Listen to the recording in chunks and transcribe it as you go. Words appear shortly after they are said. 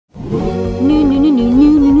Yeah.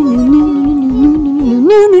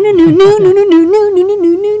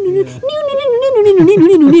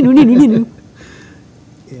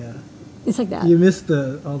 It's like that. You missed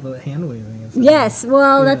all the hand waving. And stuff. Yes.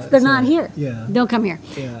 Well, they're not here. Yeah. Don't come here.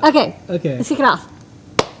 Yeah. Okay. Okay. Let's kick it off.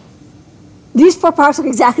 These 4 parts look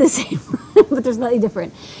exactly the same, but they're slightly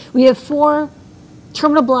different. We have 4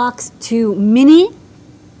 terminal blocks to mini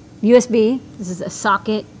USB. This is a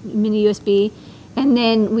socket, mini USB. And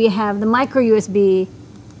then we have the micro USB.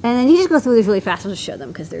 And then you just go through these really fast. I'll just show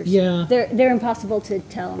them because they're impossible to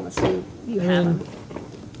tell unless you have them.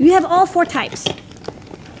 You have all 4 types.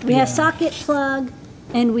 We have socket, plug,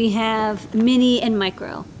 and we have mini and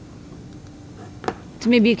micro. So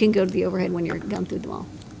maybe you can go to the overhead when you're going through them all.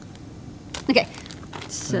 Okay,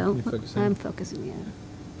 so I'm focusing, yeah.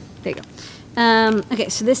 There you go. Okay,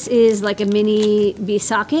 so this is like a mini B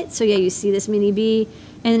socket. So yeah, you see this mini B.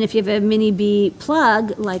 And then if you have a mini B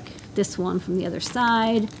plug, like this one from the other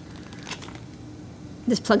side,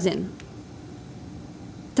 this plugs in.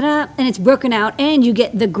 Ta-da! And it's broken out, and you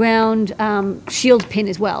get the ground shield pin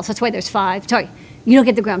as well. So that's why there's 5. Sorry, you don't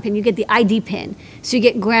get the ground pin, you get the ID pin. So you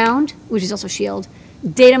get ground, which is also shield,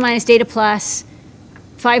 data minus, data plus,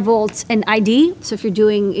 5 volts, and ID. So if you're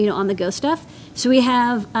doing, on-the-go stuff. So we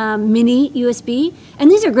have mini USB, and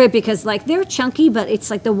these are great because like they're chunky, but it's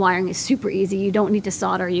like the wiring is super easy. You don't need to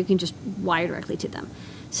solder, you can just wire directly to them.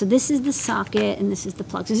 So this is the socket, and this is the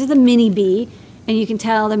plug. So this is the mini B, and you can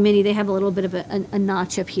tell the mini, they have a little bit of a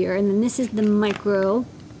notch up here. And then this is the micro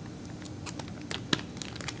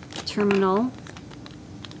terminal.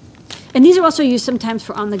 And these are also used sometimes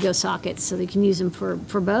for on-the-go sockets, so you can use them for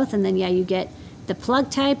both. And then, yeah, you get the plug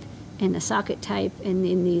type and the socket type, and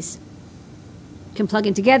in these can plug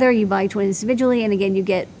in together. You buy each one individually, and again, you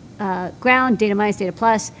get ground, data minus, data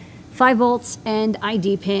plus, 5 volts, and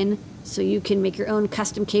ID pin. So you can make your own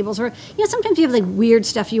custom cables, or sometimes you have like weird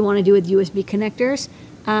stuff you want to do with USB connectors.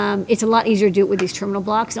 It's a lot easier to do it with these terminal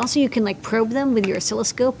blocks. And also you can like probe them with your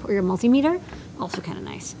oscilloscope or your multimeter. Also kind of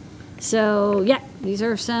nice. So yeah, these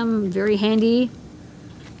are some very handy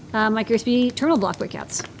micro USB terminal block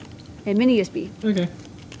breakouts and mini USB. Okay.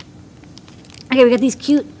 Okay, we got these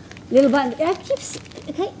cute little buttons.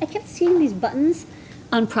 I kept seeing these buttons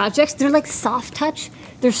on projects. They're like soft touch.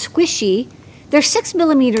 They're squishy. They're 6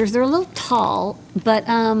 millimeters. They're a little tall, but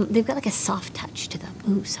they've got like a soft touch to them.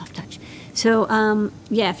 Ooh, soft touch. So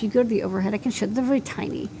yeah, if you go to the overhead, I can show them. They're very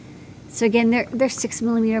tiny. So again, they're 6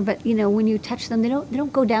 millimeter, but when you touch them, they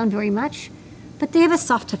don't go down very much. But they have a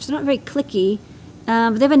soft touch. They're not very clicky,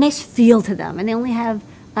 but they have a nice feel to them. And they only have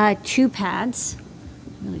 2 pads.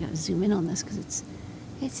 I really got to zoom in on this because it's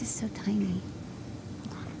just so tiny.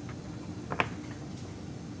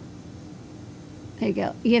 There you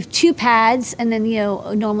go. You have 2 pads, and then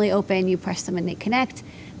normally open, you press them and they connect.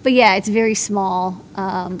 But yeah, it's very small,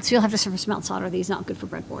 so you'll have to surface mount solder these. Not good for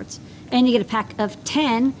breadboards. And you get a pack of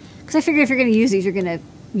 10, because I figure if you're going to use these, you're going to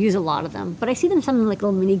use a lot of them. But I see them some like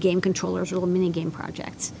little mini game controllers or little mini game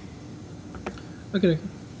projects. Okay.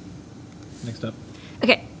 Next up.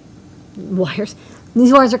 Okay, wires.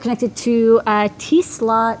 These wires are connected to a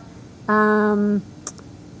T-slot opto.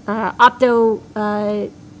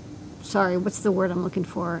 Sorry, what's the word I'm looking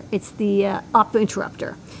for? It's the opto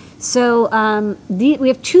interrupter. So we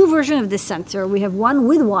have 2 versions of this sensor. We have one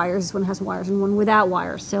with wires, this one has wires, and one without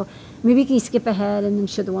wires. So maybe you can skip ahead and then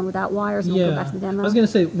show the one without wires, and we'll go back to the demo. I was going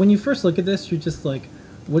to say, when you first look at this, you're just like,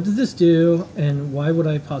 what does this do, and why would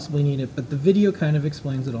I possibly need it? But the video kind of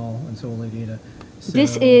explains it all, and so will data. So,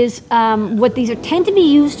 this is what these tend to be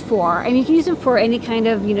used for. I mean, you can use them for any kind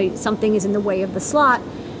of, something is in the way of the slot.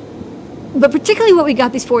 But particularly what we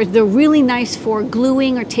got these for is they're really nice for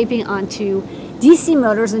gluing or taping onto DC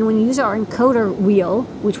motors. And when you use our encoder wheel,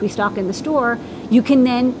 which we stock in the store, you can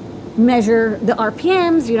then measure the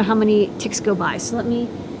RPMs, how many ticks go by. So let me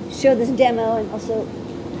show this demo, and also...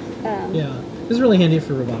 yeah, this is really handy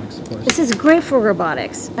for robotics, of course. This is great for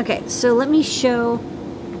robotics. Okay, so let me show...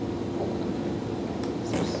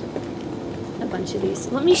 a bunch of these.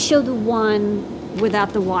 Let me show the one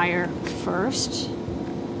without the wire first,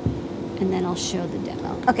 and then I'll show the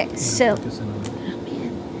demo. Okay, so...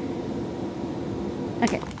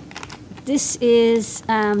 Okay, this is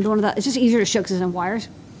the one it's just easier to show because it's on wires.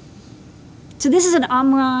 So this is an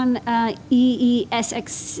Omron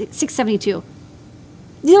EESX672.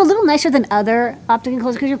 A little nicer than other optical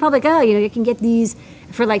enclosures because you're probably like, you can get these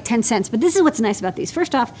for like 10 cents. But this is what's nice about these.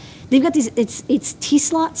 First off, they've got these, it's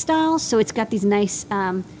T-slot style, so it's got these nice,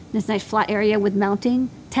 this nice flat area with mounting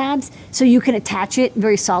tabs. So you can attach it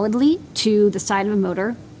very solidly to the side of a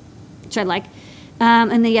motor, which I like.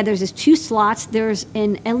 And then, yeah, there's these 2 slots. There's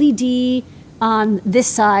an LED on this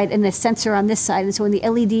side and a sensor on this side. And so when the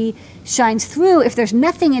LED shines through, if there's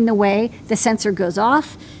nothing in the way, the sensor goes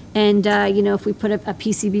off. And, you know, if we put a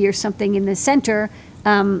PCB or something in the center,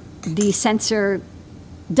 the sensor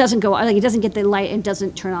doesn't go on, like it doesn't get the light and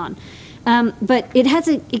doesn't turn on. But it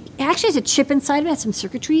actually has a chip inside of it, it has some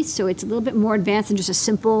circuitry, so it's a little bit more advanced than just a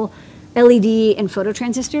simple LED and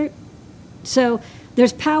phototransistor. So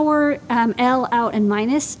there's power, L, out, and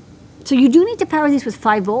minus. So you do need to power these with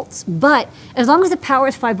 5 volts, but as long as the power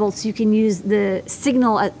is 5 volts, you can use the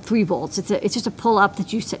signal at 3 volts. It's just a pull up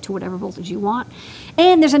that you set to whatever voltage you want.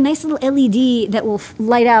 And there's a nice little LED that will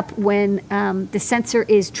light up when the sensor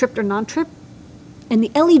is tripped or non-tripped. And the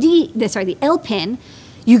the L pin,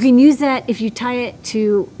 you can use that if you tie it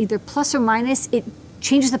to either plus or minus, it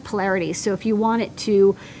changes the polarity. So if you want it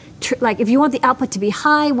to, if you want the output to be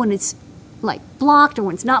high when it's like blocked or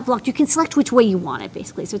when it's not blocked, you can select which way you want it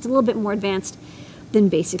basically. So it's a little bit more advanced than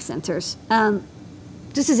basic sensors.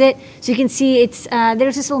 This is it. So you can see it's,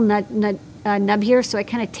 there's this little nub here. So I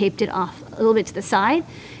kind of taped it off a little bit to the side.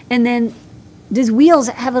 And then these wheels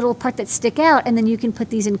have a little part that stick out, and then you can put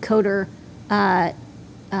these encoder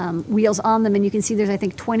wheels on them, and you can see there's, I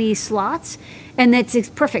think, 20 slots. And it's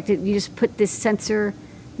perfect. You just put this sensor,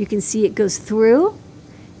 you can see it goes through,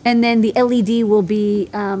 and then the LED will be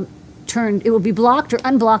turned, it will be blocked or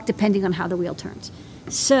unblocked depending on how the wheel turns.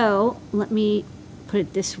 So let me put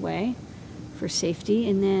it this way for safety,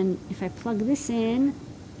 and then if I plug this in,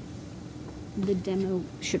 the demo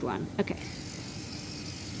should run. Okay.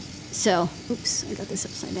 So, oops, I got this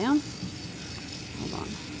upside down. Hold on.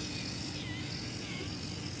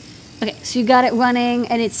 Okay, so you got it running,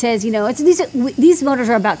 and it says, you know, these motors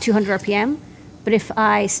are about 200 RPM, but if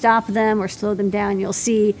I stop them or slow them down, you'll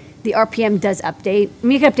see the RPM does update. I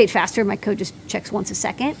mean, you can update faster. My code just checks once a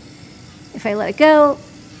second. If I let it go,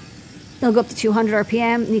 it'll go up to 200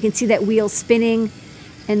 RPM, and you can see that wheel spinning.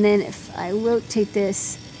 And then if I rotate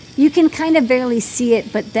this, you can kind of barely see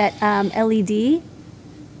it, but that LED,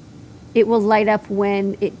 it will light up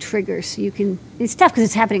when it triggers. So you can, it's tough because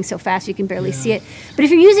it's happening so fast, you can barely see it. But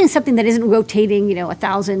if you're using something that isn't rotating, you know,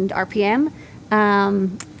 1,000 RPM,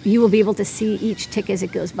 you will be able to see each tick as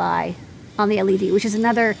it goes by on the LED, which is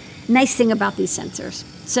another nice thing about these sensors.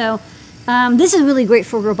 So this is really great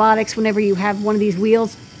for robotics whenever you have one of these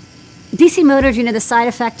wheels. DC motors, you know, the side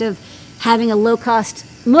effect of having a low-cost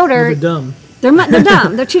motor. They're dumb. They're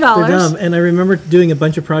dumb. They're $2. They're dumb. And I remember doing a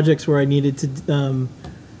bunch of projects where I needed to,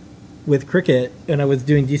 with Cricut, and I was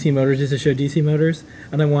doing DC motors just to show DC motors,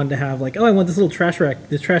 and I wanted to have like, oh, I want this little trash rack,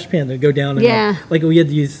 this trash pan to go down. And like we had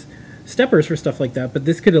to use steppers for stuff like that, but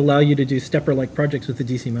this could allow you to do stepper-like projects with the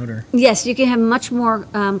DC motor. Yes, you can have much more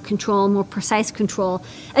control, more precise control.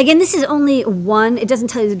 Again, this is only one. It doesn't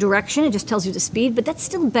tell you the direction; it just tells you the speed. But that's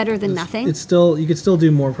still better than nothing. It's still, you could still do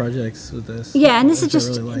more projects with this. Yeah, and this is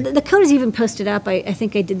just really the code is even posted up. I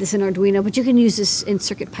think I did this in Arduino, but you can use this in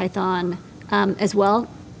CircuitPython as well.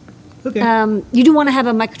 Okay. You do want to have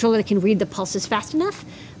a microcontroller that can read the pulses fast enough.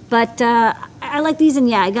 But I like these, and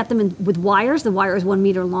yeah, I got them with wires. The wire is 1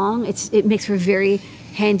 meter long. It makes for very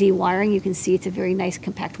handy wiring. You can see it's a very nice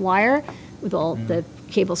compact wire with all the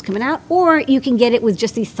cables coming out. Or you can get it with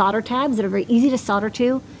just these solder tabs that are very easy to solder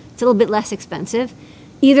to. It's a little bit less expensive.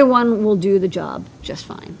 Either one will do the job just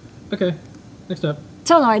fine. Okay, next up.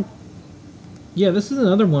 Solenoid. Yeah, this is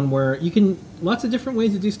another one where you can, lots of different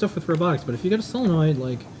ways to do stuff with robotics, but if you got a solenoid,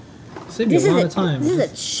 like, save you a lot of time. This is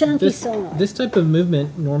a chunky solenoid. This type of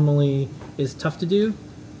movement normally is tough to do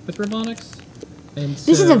with robotics. And so,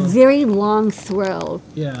 this is a very long throw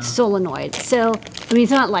solenoid. So, I mean,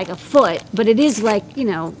 it's not like a foot, but it is like, you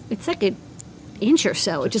know, it's like an inch or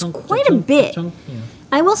so, which is quite a bit.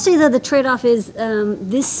 I will say, though, the trade-off is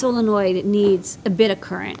this solenoid needs a bit of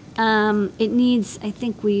current. It needs, I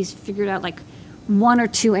think we figured out, like 1 or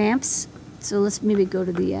 2 amps. So let's maybe go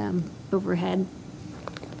to the overhead.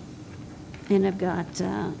 And I've got,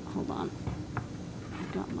 hold on,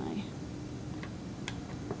 I've got my,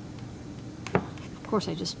 of course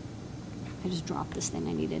I just dropped this thing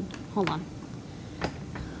I needed. Hold on.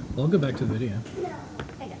 Well, I'll go back to the video.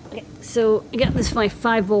 Okay, so I got this, my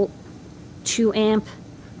 5 volt, 2 amp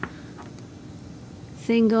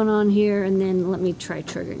thing going on here, and then let me try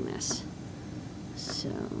triggering this. So,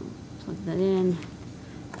 plug that in,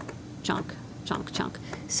 chunk, chunk, chunk.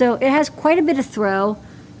 So it has quite a bit of throw.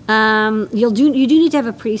 You do need to have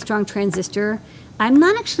a pretty strong transistor. I'm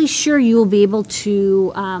not actually sure you will be able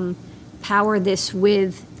to power this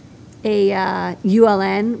with a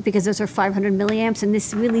ULN because those are 500 milliamps, and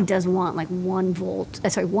this really does want like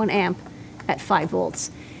 1 amp at 5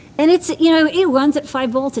 volts. And it's, you know, it runs at 5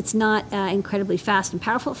 volts. It's not incredibly fast and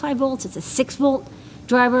powerful at 5 volts. It's a 6 volt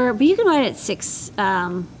driver, but you can run it at 6,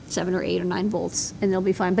 7 or 8 or 9 volts, and it'll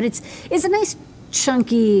be fine. But it's a nice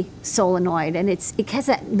chunky solenoid, and it has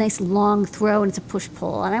that nice long throw, and it's a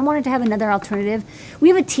push-pull. And I wanted to have another alternative. We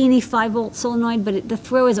have a teeny 5-volt solenoid, but the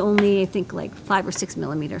throw is only, I think, like 5 or 6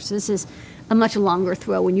 millimeters. So this is a much longer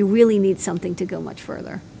throw when you really need something to go much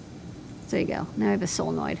further. So there you go. Now I have a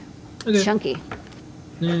solenoid. Okay. Chunky.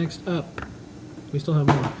 Next up, we still have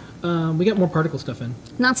more. We got more particle stuff in.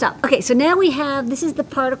 Nonstop. Okay, so now we have, this is the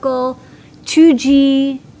Particle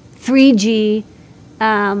 2G, 3G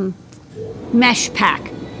mesh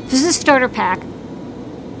pack. This is a starter pack,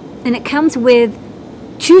 and it comes with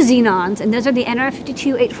 2 Xenons, and those are the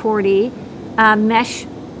nRF52840 mesh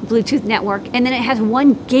Bluetooth network, and then it has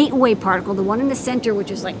one gateway particle, the one in the center,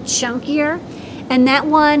 which is like chunkier, and that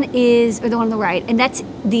one is, or the one on the right, and that's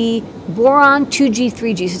the Boron 2G,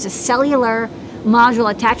 3G, so it's a cellular module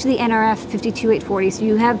attached to the nRF52840, so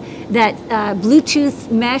you have that Bluetooth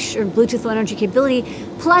mesh or Bluetooth low energy capability,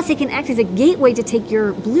 plus it can act as a gateway to take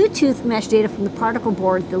your Bluetooth mesh data from the particle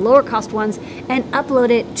board, the lower cost ones, and upload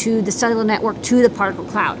it to the cellular network to the particle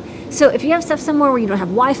cloud. So if you have stuff somewhere where you don't have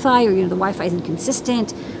Wi-Fi, or the Wi-Fi is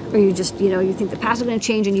inconsistent, or you just, you think the password is going to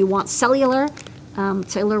change and you want cellular,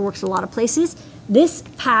 cellular works a lot of places, this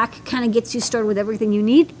pack kind of gets you started with everything you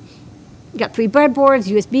need. You got 3 breadboards,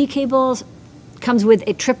 USB cables, comes with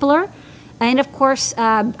a tripler, and of course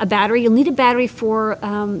a battery. You'll need a battery for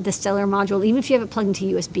the cellular module, even if you have it plugged into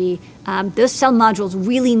USB. Those cell modules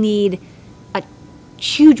really need a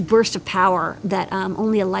huge burst of power that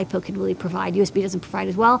only a LiPo can really provide. USB doesn't provide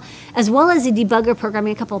as well as a debugger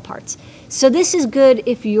programming a couple of parts. So this is good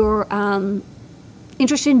if you're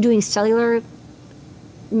interested in doing cellular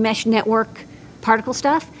mesh network particle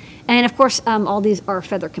stuff. And of course, all these are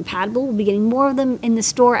Feather compatible. We'll be getting more of them in the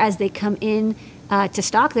store as they come in to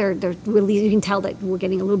stock. They're really, you can tell that we're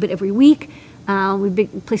getting a little bit every week. We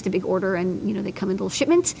placed a big order, and they come in little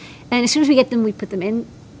shipments. And as soon as we get them, we put them in.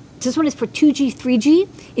 So this one is for 2G, 3G.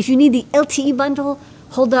 If you need the LTE bundle,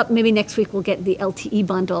 hold up. Maybe next week we'll get the LTE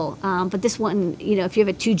bundle. But this one, if you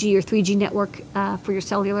have a 2G or 3G network for your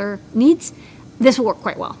cellular needs, this will work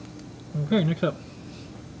quite well. Okay, next up.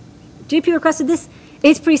 JP requested this.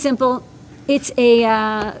 It's pretty simple. It's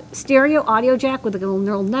a stereo audio jack with a little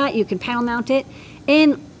knurled nut. You can panel mount it,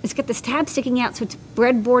 and it's got this tab sticking out, so it's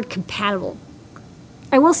breadboard compatible.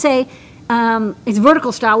 I will say it's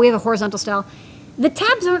vertical style. We have a horizontal style. The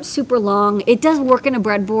tabs aren't super long. It does work in a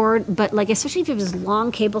breadboard, but especially if you have this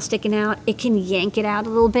long cable sticking out, it can yank it out a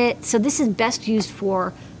little bit. So this is best used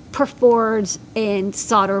for perf boards and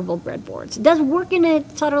solderable breadboards. It does work in a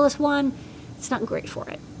solderless one. It's not great for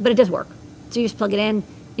it, but it does work. So you just plug it in, and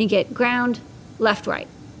you get ground, left, right.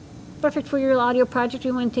 Perfect for your audio project.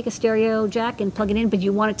 You want to take a stereo jack and plug it in, but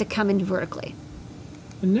you want it to come in vertically.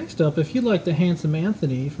 And next up, if you like the handsome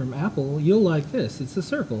Anthony from Apple, you'll like this. It's a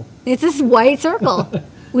circle. It's this white circle.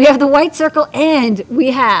 We have the white circle, and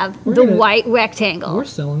we have white rectangle. We're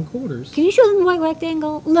selling quarters. Can you show them the white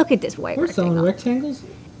rectangle? Look at this white rectangle. We're selling rectangles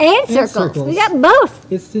and circles. We got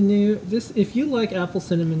both. It's the new, if you like apple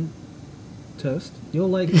cinnamon toast, you'll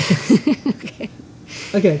like Okay.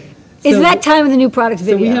 Okay. It's that time of the new product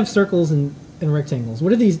video. So we have circles and rectangles.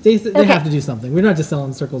 What are these? They have to do something. We're not just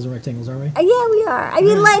selling circles and rectangles, are we? Yeah, we are. I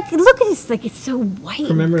mean, look at this. It's so white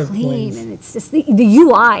and clean, and it's just the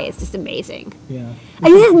UI is just amazing. Yeah. I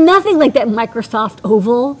mean, there's nothing like that Microsoft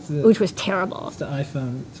Oval, which was terrible. It's the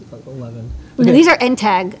iPhone 11. Okay. No, these are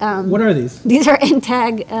NTAG. What are these? These are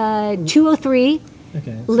NTAG 203.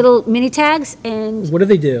 Okay. Little mini tags, and what do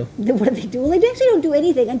they do? What do they do? Well, they actually don't do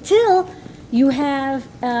anything until you have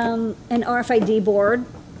an RFID board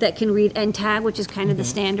that can read NTAG, which is kind of the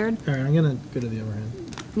standard. All right, I'm gonna go to the other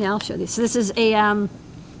end. Yeah, I'll show you. So this is a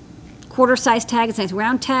quarter size tag. It's a nice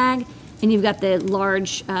round tag, and you've got the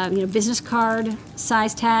large, business card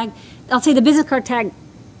size tag. I'll say the business card tag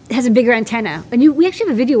has a bigger antenna, and we actually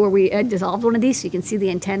have a video where we dissolved one of these, so you can see the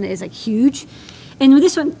antenna is huge. And with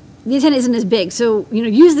this one, the antenna isn't as big, so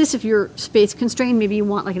use this if you're space constrained. Maybe you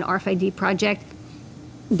want an RFID project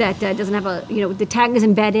that doesn't have the tag is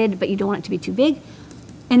embedded, but you don't want it to be too big.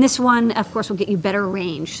 And this one, of course, will get you better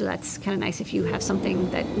range, so that's kind of nice if you have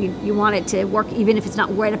something that you want it to work, even if it's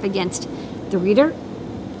not right up against the reader.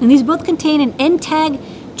 And these both contain an NTAG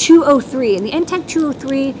 203, and the NTAG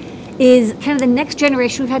 203 is kind of the next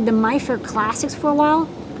generation. We've had the MIFARE Classics for a while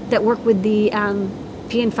that work with the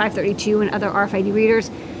PN532 and other RFID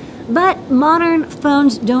readers. But modern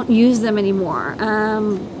phones don't use them anymore.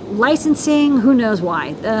 Licensing, who knows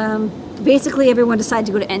why. Basically, everyone decided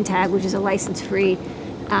to go to NTAG, which is a license-free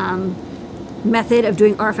method of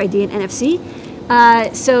doing RFID and NFC.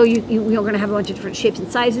 So you're going to have a bunch of different shapes and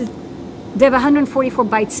sizes. They have 144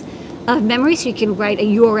 bytes of memory, so you can write a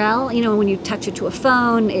URL. You know, when you touch it to a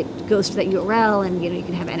phone, it goes to that URL, and you know you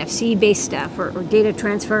can have NFC-based stuff or data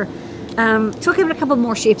transfer. So we'll give it a couple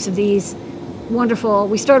more shapes of these. Wonderful.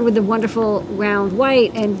 We started with the wonderful round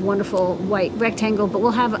white and wonderful white rectangle, but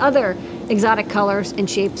we'll have other exotic colors and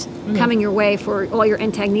shapes coming your way for all your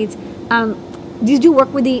NTAG needs. These do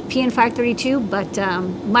work with the PN532, but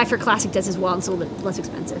MyFair Classic does as well, and it's a little bit less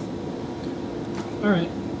expensive. All right.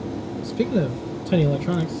 Speaking of Tiny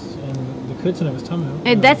Electronics, and the code tonight was Tomu.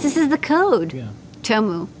 And this is the code. Yeah.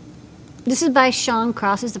 Tomu. This is by Sean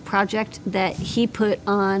Cross. It's the project that he put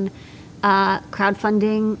on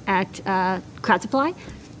crowdfunding at Crowd Supply.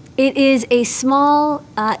 It is a small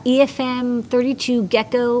EFM32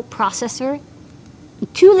 Gecko processor,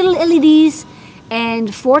 2 little LEDs,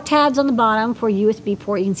 and 4 tabs on the bottom for USB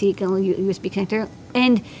port. You can see a little USB connector,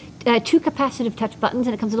 and 2 capacitive touch buttons,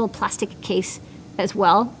 and it comes in a little plastic case as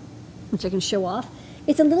well, which I can show off.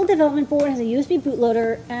 It's a little development board, has a USB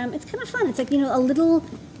bootloader. It's kind of fun. It's like, you know, a little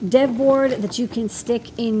dev board that you can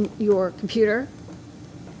stick in your computer.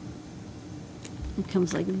 It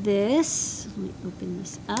comes like this. Let me open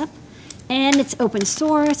this up. And it's open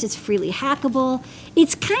source, it's freely hackable.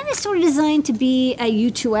 It's kind of sort of designed to be a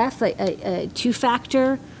U2F, a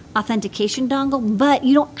two-factor authentication dongle, but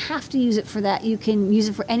you don't have to use it for that. You can use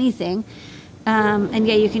it for anything. And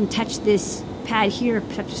yeah, you can touch this pad here,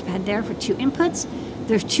 touch this pad there for 2 inputs.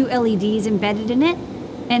 There's 2 LEDs embedded in it.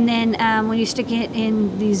 And then when you stick it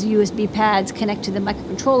in these USB pads, connect to the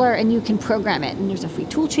microcontroller, and you can program it. And there's a free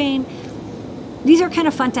tool chain. These are kind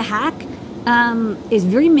of fun to hack. It's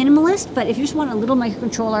very minimalist, but if you just want a little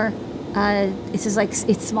microcontroller, it's just like,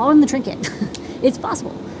 it's smaller than the Trinket. It's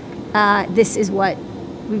possible. This is what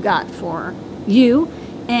we've got for you.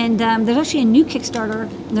 And there's actually a new Kickstarter,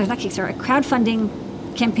 there's not Kickstarter, a crowdfunding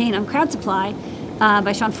campaign on Crowd Supply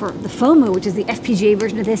by Sean for the FOMU, which is the FPGA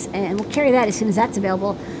version of this, and we'll carry that as soon as that's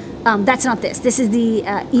available. That's not this. This is the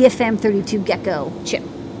EFM32 Gecko chip.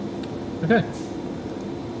 Okay.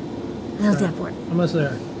 I love that board. Almost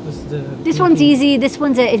there. This one's easy. This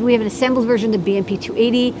one's we have an assembled version of the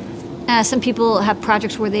BMP280. Some people have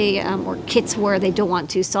projects where they, or kits where they don't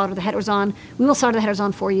want to solder the headers on. We will solder the headers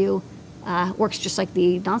on for you. Works just like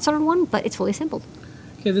the non-soldered one, but it's fully assembled.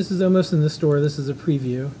 Okay, this is almost in the store. This is a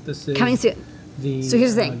preview. This is coming soon. So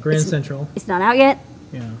here's the thing. Grand Central. It's not out yet.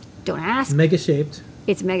 Yeah. Don't ask. Mega shaped.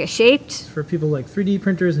 It's mega shaped. It's for people like 3D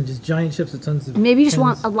printers and just giant chips with tons of Maybe you just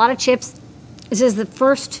want a lot of chips. This is the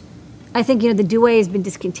first, I think, you know, the Dewey has been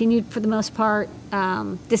discontinued for the most part.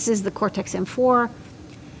 This is the Cortex M4.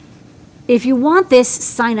 If you want this,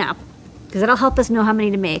 sign up, because that'll help us know how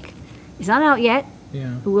many to make. It's not out yet.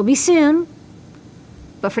 Yeah. It will be soon.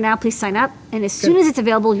 But for now, please sign up. And as soon as it's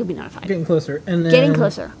available, you'll be notified. Getting closer. And then Getting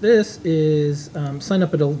closer. This is sign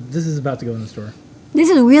up. This is about to go in the store. This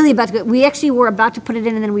is really about to go. We actually were about to put it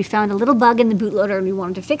in, and then we found a little bug in the bootloader, and we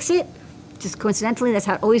wanted to fix it. Just coincidentally, that's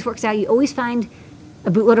how it always works out. You always find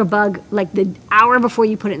a bootloader bug like the hour before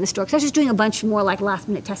you put it in the store. Because I was just doing a bunch more like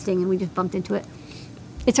last-minute testing, and we just bumped into it.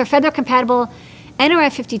 It's our Feather-compatible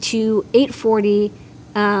NRF52 840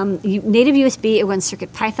 native USB. It runs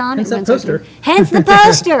CircuitPython. Hence that poster. Hence the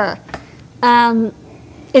poster.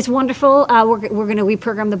 It's wonderful. We're going to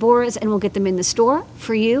reprogram the boards, and we'll get them in the store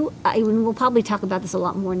for you. We'll probably talk about this a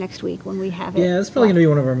lot more next week when we have it. Yeah, it's probably going to be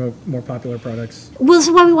one of our more popular products. Well, this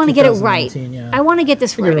is why we want to get it right. Yeah. I want to get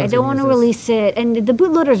this right. I don't want to release it. And the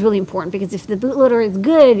bootloader is really important, because if the bootloader is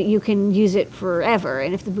good, you can use it forever.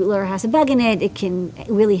 And if the bootloader has a bug in it, it can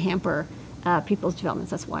really hamper people's developments.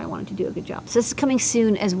 That's why I wanted to do a good job. So this is coming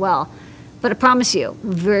soon as well. But I promise you,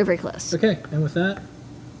 very, very close. Okay, and with that,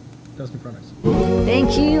 those new products.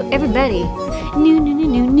 Thank you, everybody.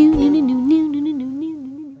 New.